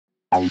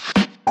I'm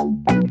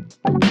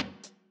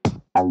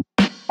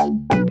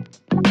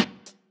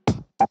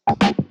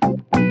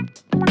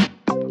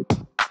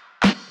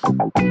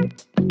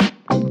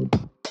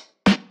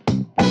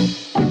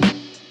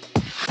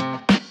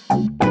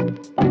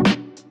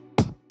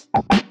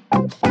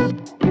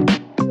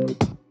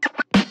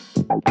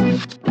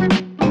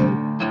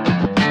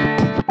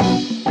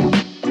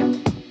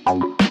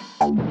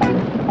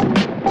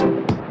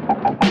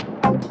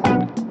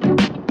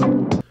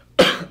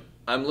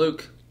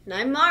Luke. And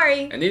I'm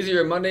Mari. And these are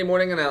your Monday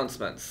morning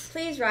announcements.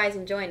 Please rise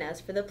and join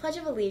us for the Pledge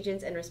of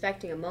Allegiance and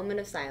respecting a moment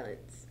of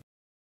silence.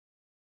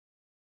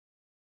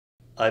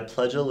 I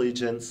pledge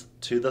allegiance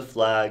to the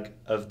flag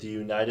of the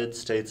United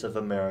States of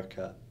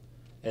America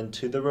and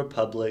to the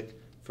republic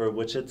for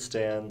which it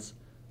stands,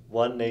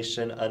 one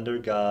nation under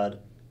God,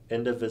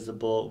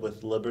 indivisible,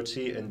 with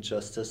liberty and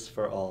justice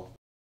for all.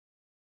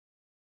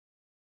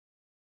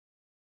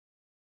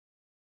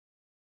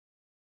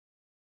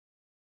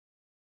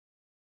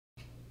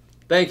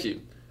 Thank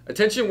you.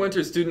 Attention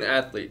winter student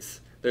athletes.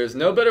 There is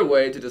no better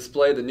way to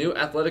display the new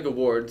athletic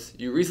awards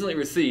you recently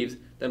received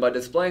than by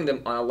displaying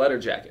them on a letter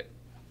jacket.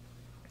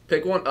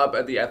 Pick one up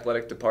at the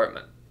athletic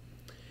department.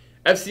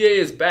 FCA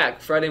is back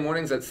Friday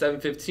mornings at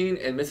 7:15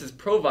 in Mrs.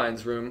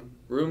 Provine's room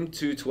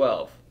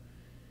 212.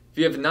 If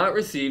you have not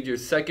received your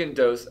second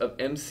dose of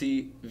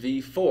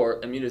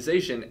MCV4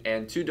 immunization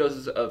and 2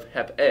 doses of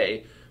Hep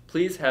A,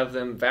 please have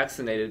them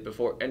vaccinated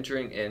before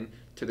entering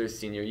into their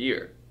senior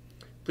year.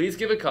 Please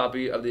give a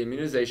copy of the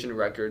immunization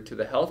record to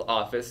the health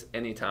office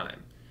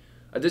anytime.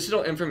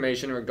 Additional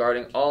information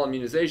regarding all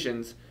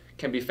immunizations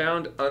can be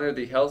found under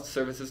the Health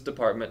Services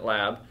Department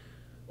lab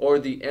or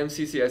the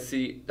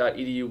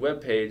mccsc.edu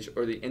webpage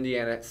or the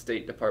Indiana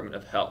State Department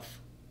of Health.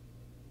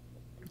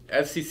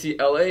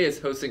 FCCLA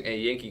is hosting a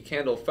Yankee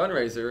Candle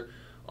fundraiser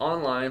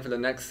online for the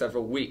next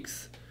several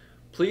weeks.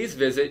 Please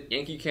visit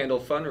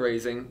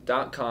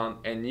yankeecandlefundraising.com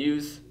and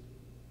use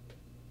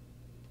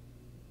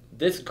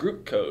this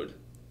group code.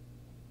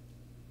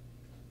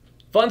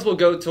 Funds will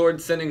go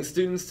towards sending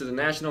students to the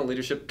National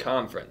Leadership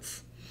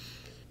Conference.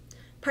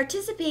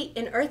 Participate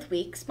in Earth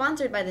Week,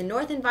 sponsored by the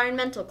North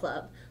Environmental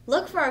Club.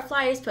 Look for our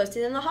flyers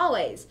posted in the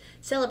hallways.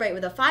 Celebrate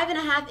with a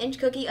 5.5-inch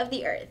cookie of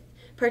the Earth.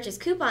 Purchase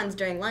coupons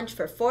during lunch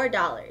for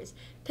 $4.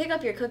 Pick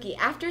up your cookie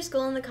after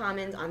school in the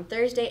Commons on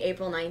Thursday,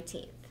 April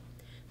 19th.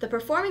 The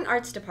Performing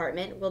Arts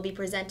Department will be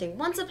presenting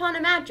Once Upon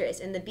a Mattress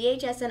in the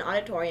BHSN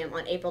Auditorium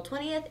on April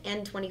 20th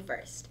and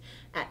 21st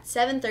at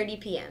 7:30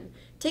 p.m.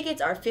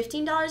 Tickets are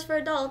 $15 for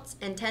adults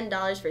and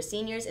 $10 for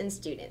seniors and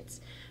students.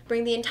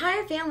 Bring the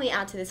entire family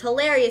out to this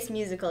hilarious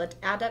musical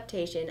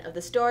adaptation of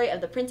the story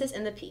of The Princess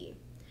and the Pea.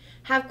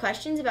 Have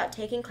questions about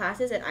taking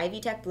classes at Ivy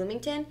Tech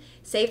Bloomington?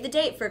 Save the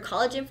date for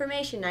College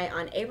Information Night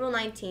on April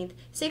 19th,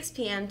 6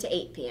 p.m. to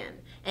 8 p.m.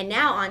 And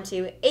now on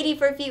to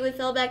 84 Feet with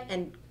Philbeck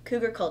and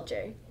Cougar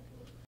Culture.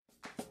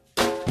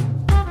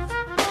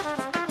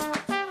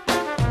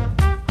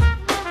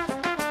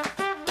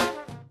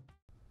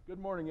 Good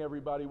morning,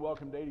 everybody.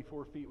 Welcome to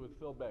 84 Feet with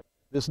Philbeck.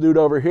 This dude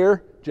over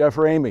here, Jeff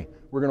Ramey.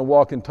 We're going to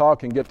walk and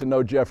talk and get to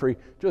know Jeffrey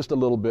just a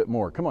little bit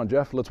more. Come on,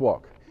 Jeff, let's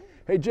walk.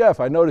 Hey, Jeff,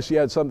 I noticed you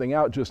had something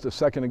out just a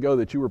second ago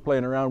that you were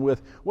playing around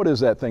with. What is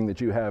that thing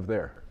that you have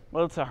there?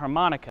 Well, it's a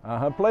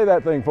harmonica. Play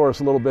that thing for us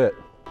a little bit.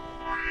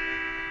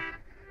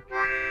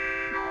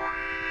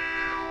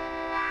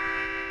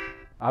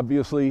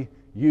 Obviously,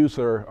 you,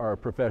 sir, are a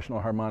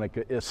professional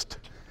harmonicaist.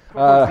 Of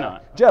course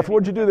not. Jeff,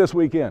 what'd you do this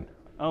weekend?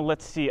 Oh,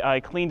 let's see. I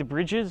cleaned the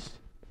bridges,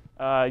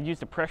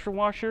 used a pressure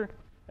washer.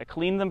 I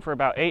cleaned them for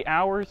about 8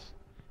 hours,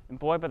 and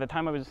boy, by the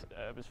time I was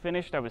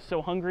finished, I was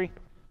so hungry.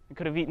 I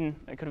could have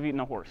eaten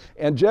a horse.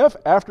 And Jeff,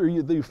 after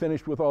you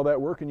finished with all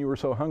that work and you were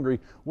so hungry,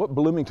 what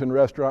Bloomington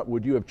restaurant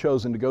would you have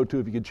chosen to go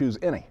to if you could choose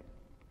any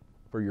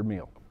for your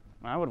meal?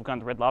 I would have gone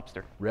to Red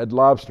Lobster. Red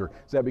Lobster.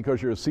 Is that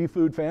because you're a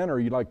seafood fan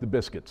or you like the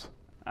biscuits?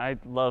 I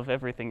love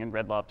everything in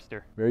Red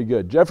Lobster. Very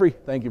good. Jeffrey,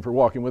 thank you for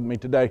walking with me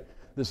today.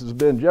 This has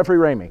been Jeffrey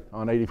Ramey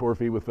on 84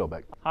 Feet with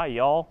Philbeck. Hi,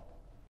 y'all.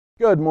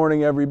 Good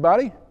morning,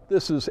 everybody.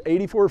 This is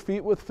 84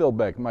 Feet with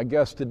Philbeck. My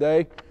guest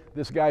today,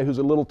 this guy who's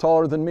a little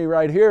taller than me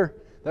right here,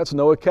 that's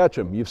Noah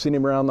Ketchum. You've seen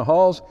him around the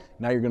halls.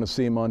 Now you're going to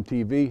see him on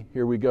TV.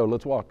 Here we go.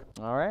 Let's walk.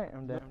 All right,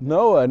 I'm down.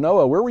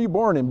 Noah, where were you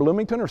born? In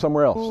Bloomington or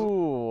somewhere else?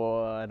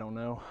 Ooh, I don't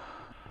know.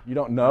 You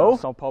don't know?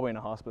 So probably in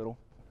a hospital.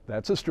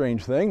 That's a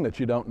strange thing that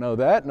you don't know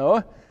that,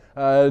 Noah.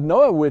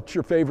 Noah, what's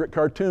your favorite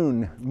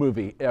cartoon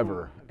movie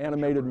ever?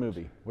 Animated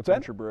movie. What's that?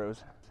 Venture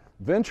Bros.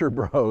 Venture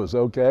Bros,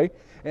 okay.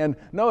 And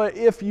Noah,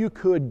 if you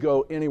could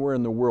go anywhere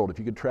in the world, if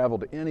you could travel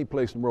to any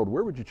place in the world,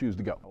 where would you choose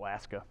to go?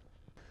 Alaska.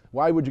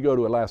 Why would you go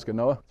to Alaska,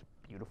 Noah?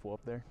 It's beautiful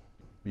up there.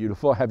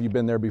 Beautiful. Have you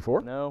been there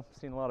before? No,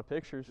 seen a lot of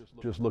pictures.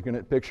 Just looking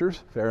at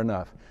pictures? Fair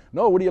enough.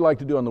 Noah, what do you like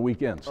to do on the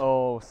weekends?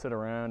 Oh, sit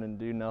around and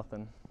do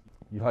nothing.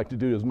 You like to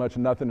do as much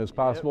nothing as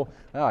possible? Yep.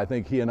 Oh, I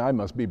think he and I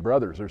must be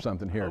brothers or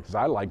something here, because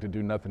I like to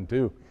do nothing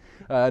too.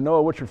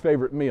 Noah, what's your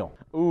favorite meal?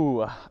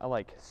 Ooh, I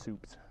like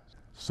soups.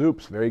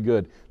 Soups, very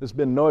good. This has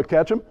been Noah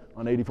Ketchum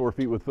on 84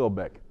 Feet with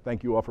Philbeck.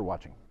 Thank you all for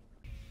watching.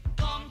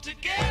 Come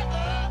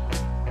together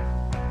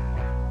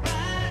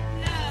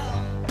right now.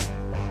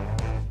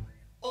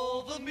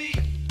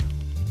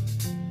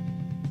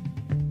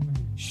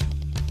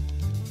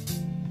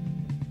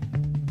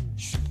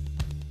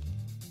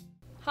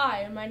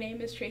 Hi, my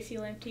name is Tracy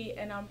Limpty,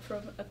 and I'm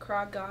from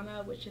Accra,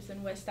 Ghana, which is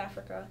in West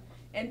Africa.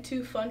 And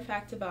 2 fun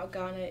facts about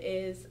Ghana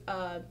is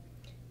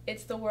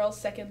it's the world's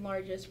 2nd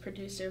largest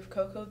producer of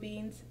cocoa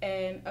beans,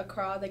 and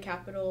Accra, the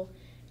capital,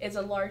 is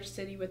a large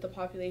city with a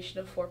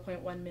population of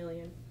 4.1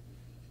 million.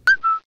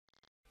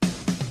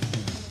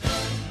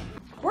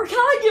 Where can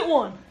I get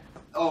one?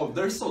 Oh,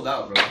 they're sold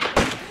out, bro.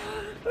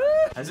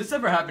 Has this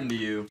ever happened to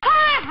you?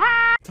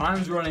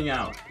 Time's running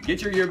out.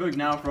 Get your yearbook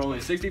now for only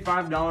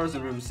 $65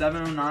 in room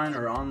 709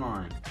 or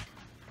online.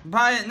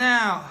 Buy it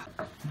now!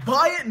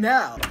 Buy it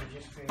now!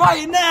 Buy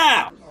it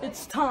now!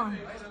 It's time.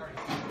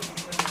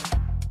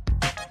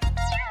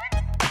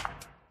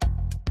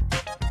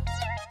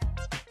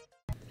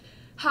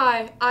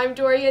 Hi, I'm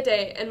Doria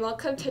Day, and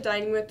welcome to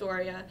Dining with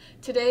Doria.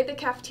 Today, the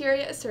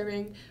cafeteria is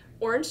serving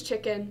orange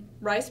chicken,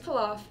 rice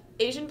pilaf,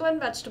 Asian blend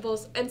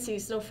vegetables, and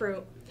seasonal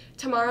fruit.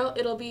 Tomorrow,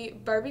 it'll be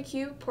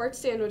barbecue pork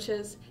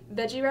sandwiches,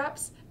 veggie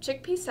wraps,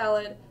 chickpea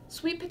salad,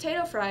 sweet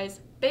potato fries,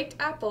 baked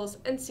apples,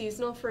 and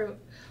seasonal fruit.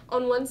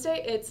 On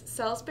Wednesday, it's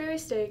Salisbury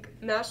steak,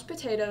 mashed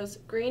potatoes,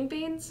 green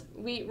beans,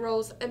 wheat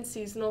rolls, and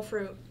seasonal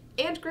fruit,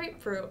 and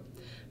grapefruit.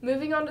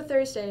 Moving on to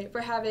Thursday,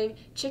 we're having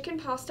chicken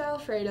pasta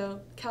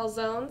Alfredo,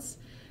 calzones,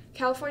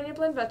 California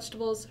blend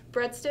vegetables,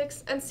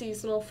 breadsticks, and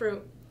seasonal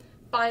fruit.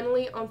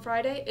 Finally, on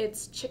Friday,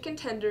 it's chicken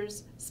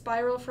tenders,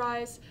 spiral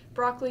fries,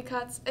 broccoli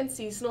cuts, and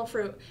seasonal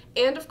fruit.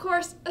 And of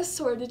course,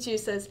 assorted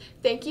juices.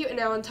 Thank you, and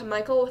now on to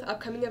Michael with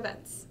upcoming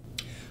events.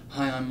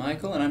 Hi, I'm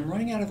Michael, and I'm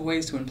running out of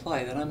ways to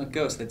imply that I'm a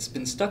ghost that's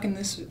been stuck in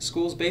this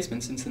school's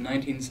basement since the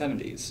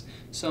 1970s.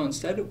 So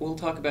instead, we'll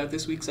talk about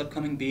this week's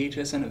upcoming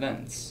BHSN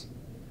events.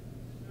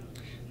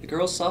 The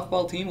girls'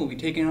 softball team will be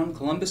taking on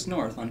Columbus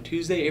North on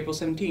Tuesday, April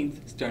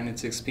 17th, starting at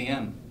 6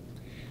 p.m.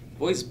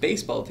 The boys'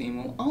 baseball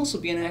team will also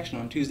be in action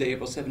on Tuesday,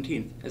 April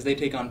 17th, as they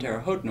take on Terre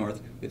Haute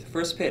North with the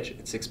first pitch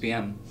at 6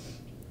 p.m.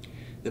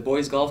 The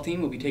boys' golf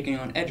team will be taking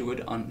on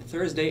Edgewood on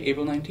Thursday,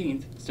 April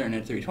 19th, starting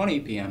at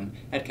 3:20 p.m.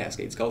 at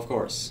Cascades Golf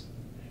Course.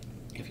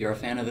 If you're a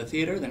fan of the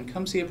theater, then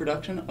come see a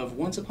production of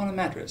Once Upon a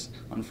Mattress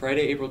on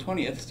Friday, April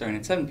 20th, starting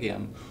at 7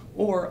 p.m.,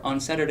 or on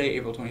Saturday,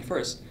 April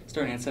 21st,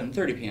 starting at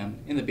 7:30 p.m.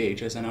 in the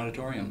BHSN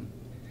Auditorium.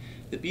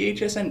 The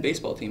BHSN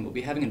baseball team will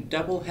be having a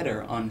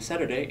double-header on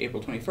Saturday,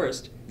 April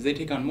 21st, as they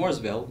take on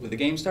Mooresville, with the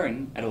game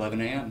starting at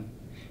 11 a.m.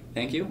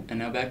 Thank you, and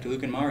now back to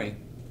Luke and Mari.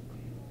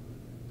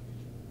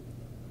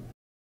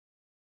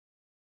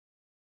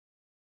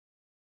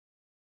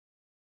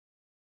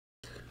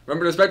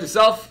 Remember to respect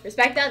yourself.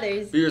 Respect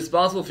others. Be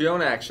responsible for your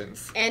own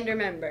actions. And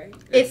remember,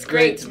 It's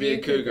great to be a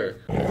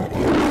cougar.